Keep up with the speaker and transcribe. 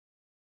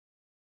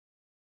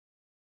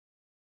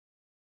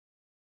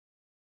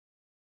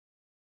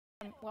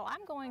Well,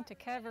 I'm going to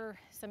cover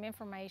some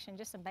information,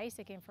 just some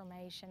basic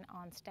information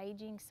on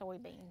staging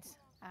soybeans.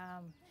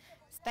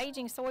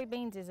 Staging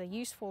soybeans is a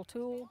useful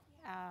tool.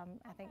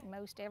 I think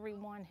most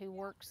everyone who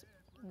works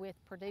with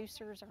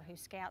producers or who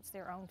scouts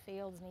their own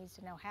fields needs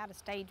to know how to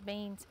stage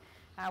beans.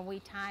 We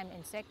time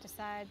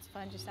insecticides,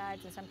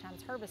 fungicides, and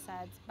sometimes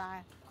herbicides by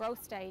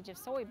growth stage of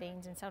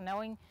soybeans, and so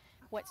knowing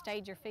what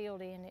stage your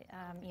field in,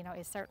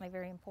 is certainly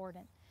very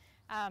important.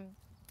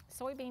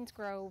 Soybeans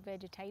grow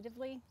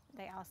vegetatively.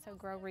 They also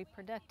grow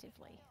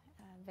reproductively.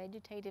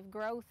 Vegetative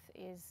growth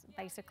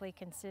basically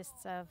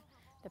consists of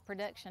the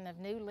production of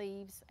new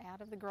leaves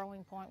out of the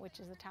growing point, which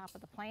is the top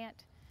of the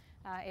plant.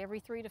 Every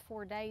 3 to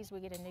 4 days we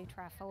get a new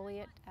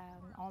trifoliate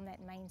on that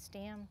main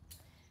stem.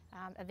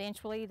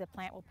 Eventually the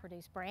plant will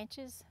produce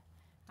branches,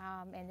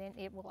 and then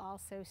it will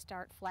also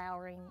start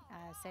flowering,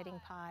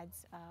 setting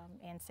pods,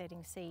 and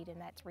setting seed,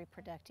 and that's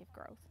reproductive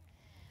growth.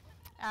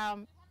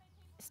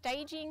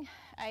 Staging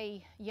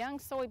a young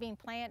soybean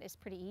plant is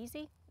pretty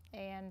easy,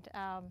 and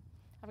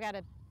I've got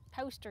a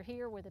poster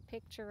here with a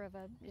picture of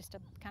just a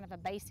kind of a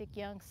basic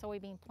young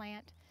soybean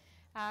plant.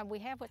 We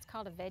have what's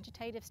called a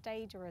vegetative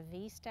stage or a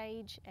V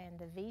stage, and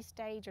the V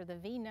stage or the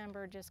V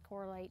number just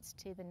correlates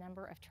to the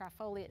number of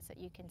trifoliates that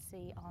you can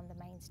see on the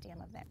main stem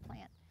of that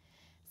plant.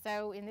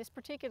 So in this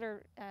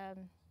particular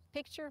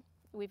picture,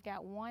 we've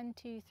got 1,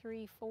 2,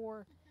 3,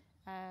 4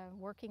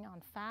 working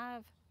on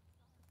 5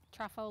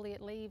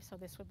 trifoliate leaves, so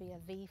this would be a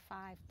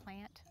V5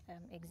 plant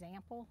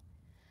example.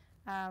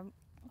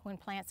 When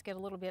plants get a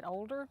little bit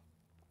older,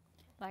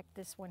 like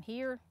this one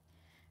here,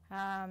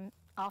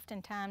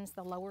 oftentimes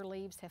the lower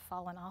leaves have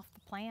fallen off the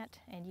plant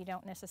and you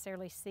don't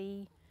necessarily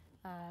see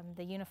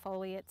the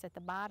unifoliates at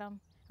the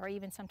bottom, or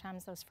even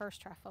sometimes those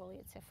first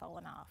trifoliates have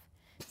fallen off.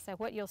 So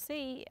what you'll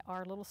see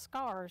are little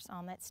scars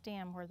on that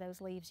stem where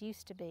those leaves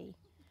used to be.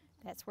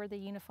 That's where the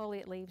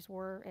unifoliate leaves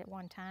were at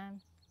one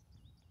time.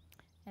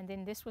 And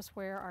then this was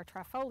where our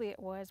trifoliate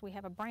was. We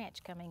have a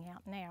branch coming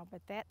out now,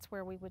 but that's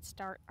where we would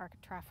start our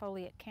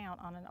trifoliate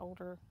count on an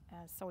older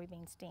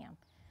soybean stem.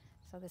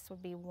 So this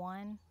would be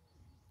 1,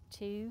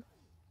 2,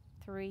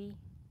 3,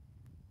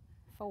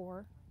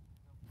 4,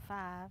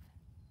 5,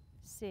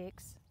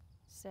 6,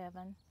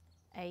 7,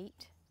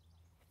 8,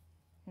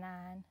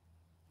 9,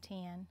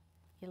 10,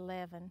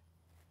 11,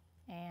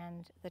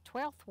 and the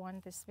 12th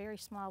one, this very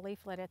small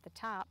leaflet at the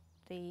top,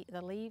 the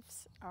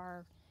leaves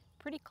are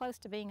pretty close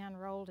to being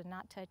unrolled and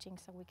not touching,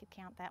 so we could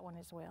count that one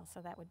as well.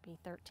 So that would be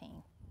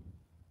 13.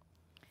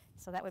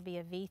 So that would be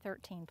a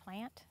V13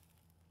 plant.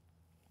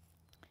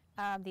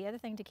 The other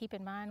thing to keep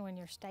in mind when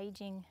you're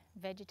staging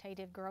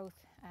vegetative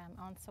growth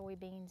on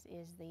soybeans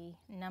is the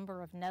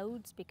number of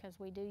nodes, because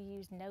we do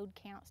use node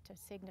counts to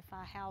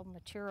signify how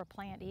mature a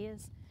plant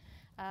is.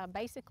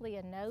 Basically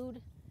a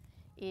node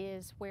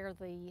is where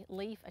the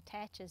leaf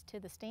attaches to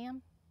the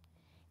stem.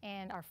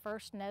 And our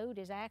first node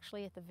is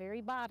actually at the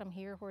very bottom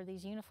here where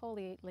these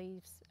unifoliate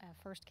leaves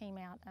first came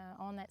out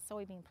on that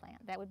soybean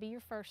plant. That would be your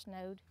first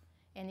node,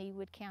 and you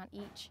would count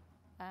each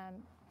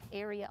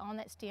area on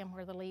that stem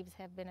where the leaves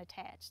have been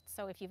attached.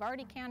 So if you've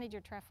already counted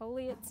your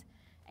trifoliates,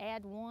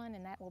 add 1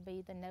 and that will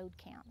be the node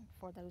count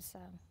for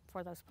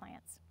those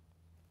plants.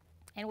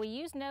 And we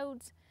use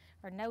nodes,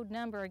 or node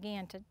number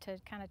again, to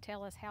kind of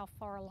tell us how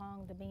far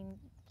along the bean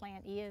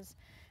plant is.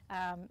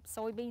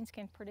 Soybeans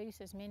can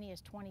produce as many as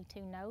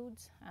 22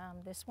 nodes.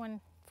 This one,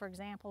 for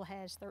example,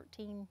 has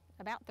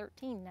about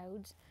 13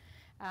 nodes.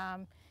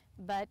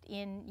 But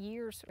in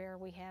years where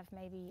we have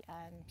maybe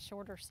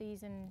shorter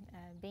season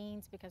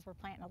beans, because we're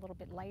planting a little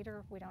bit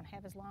later, we don't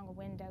have as long a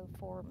window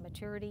for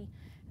maturity.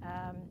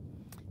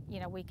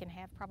 We can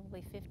have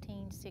probably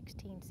 15,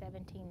 16,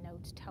 17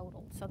 nodes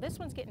total. So this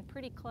one's getting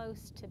pretty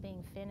close to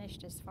being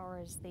finished as far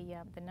as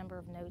the number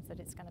of nodes that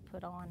it's going to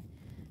put on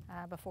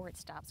before it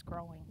stops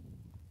growing.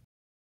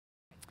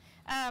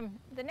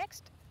 The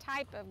next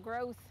type of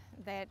growth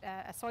that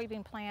a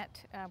soybean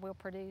plant will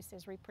produce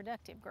is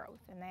reproductive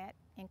growth, and that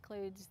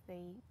includes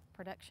the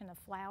production of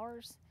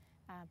flowers,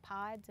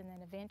 pods, and then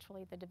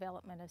eventually the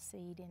development of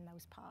seed in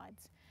those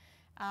pods.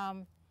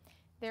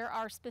 There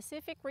are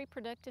specific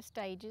reproductive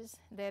stages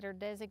that are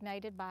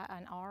designated by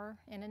an R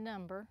and a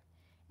number,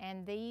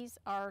 and these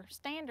are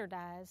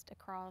standardized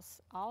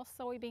across all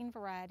soybean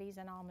varieties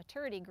and all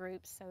maturity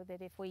groups, so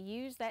that if we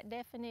use that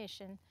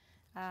definition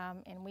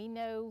and we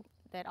know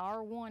that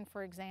R1,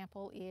 for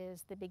example,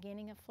 is the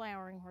beginning of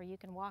flowering, where you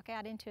can walk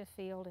out into a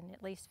field and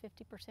at least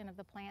 50% of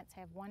the plants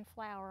have 1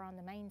 flower on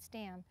the main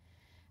stem.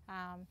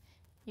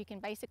 You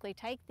can basically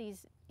take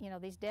these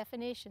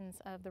definitions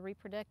of the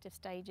reproductive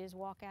stages,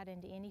 walk out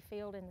into any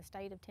field in the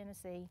state of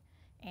Tennessee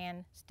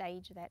and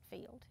stage that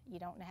field. You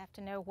don't have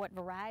to know what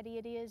variety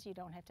it is, you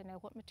don't have to know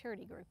what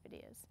maturity group it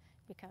is,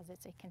 because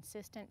it's a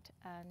consistent,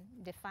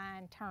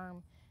 defined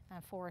term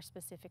for a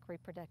specific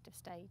reproductive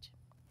stage.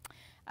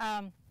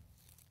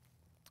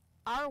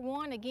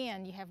 R1,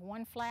 again, you have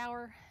 1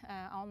 flower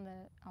on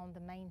the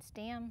main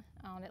stem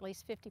on at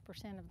least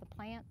 50% of the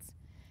plants.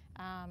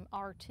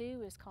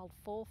 R2 is called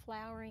full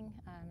flowering,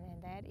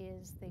 and that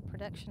is the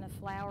production of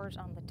flowers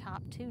on the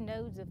top 2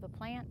 nodes of the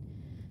plant.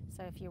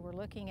 So if you were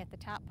looking at the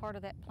top part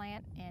of that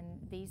plant, and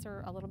these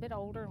are a little bit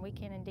older, and we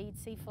can indeed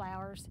see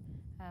flowers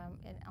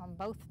on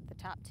both the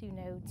top 2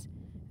 nodes,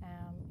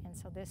 and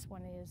so this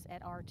one is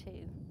at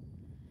R2.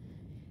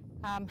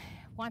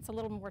 Once a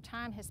little more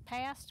time has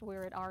passed,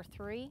 we're at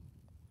R3.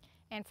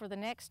 And for the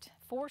next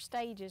 4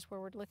 stages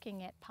where we're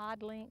looking at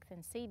pod length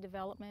and seed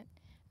development,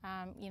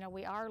 you know,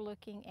 we are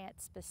looking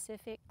at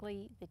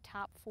specifically the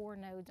top 4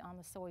 nodes on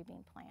the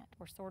soybean plant.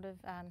 We're sort of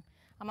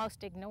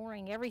almost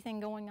ignoring everything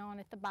going on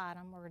at the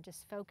bottom. We're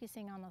just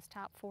focusing on those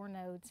top 4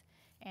 nodes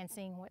and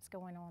seeing what's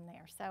going on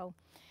there. So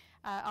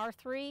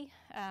R3,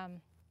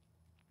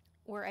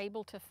 we're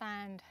able to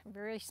find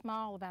very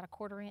small, about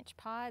 1/4 inch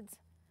pods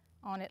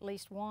on at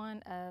least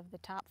one of the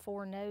top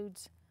 4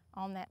 nodes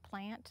on that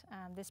plant.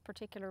 This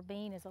particular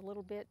bean is a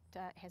little bit,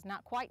 has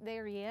not quite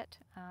there yet,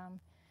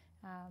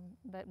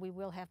 but we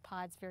will have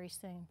pods very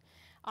soon.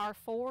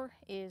 R4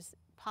 is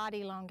pod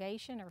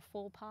elongation or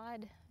full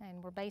pod,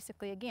 and we're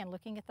basically, again,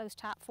 looking at those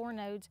top 4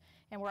 nodes,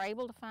 and we're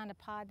able to find a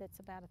pod that's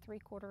about a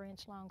 3/4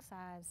 inch long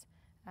size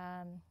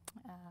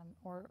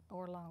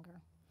or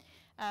longer.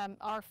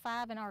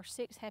 R5 and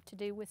R6 have to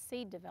do with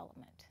seed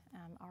development.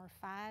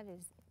 R5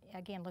 is,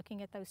 again,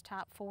 looking at those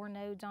top 4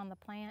 nodes on the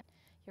plant.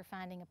 You're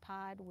finding a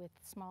pod with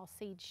small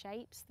seed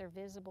shapes. They're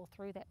visible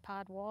through that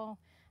pod wall.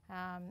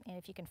 And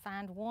if you can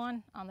find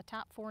one on the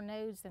top 4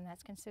 nodes, then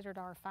that's considered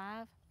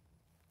R5.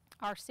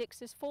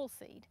 R6 is full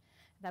seed.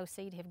 Those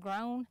seed have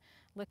grown.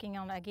 Looking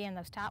on, again,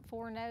 those top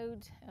 4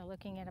 nodes,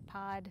 looking at a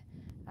pod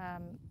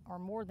or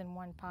more than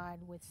one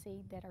pod with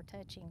seed that are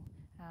touching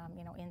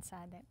you know,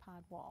 inside that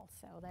pod wall.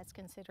 So that's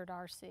considered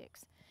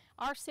R6.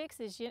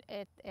 R6 is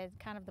at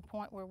kind of the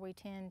point where we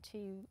tend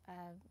to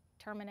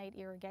terminate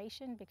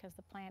irrigation, because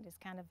the plant is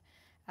kind of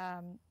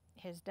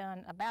has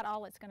done about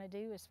all it's going to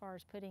do as far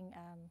as putting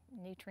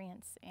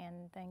nutrients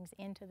and things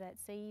into that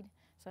seed.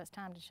 So it's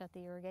time to shut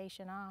the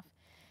irrigation off.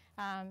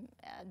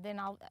 Then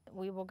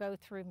we will go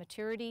through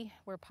maturity,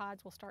 where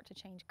pods will start to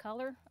change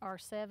color.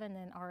 R7,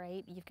 then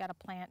R8, you've got a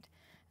plant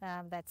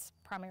that's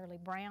primarily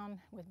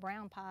brown, with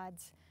brown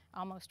pods,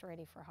 almost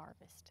ready for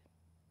harvest.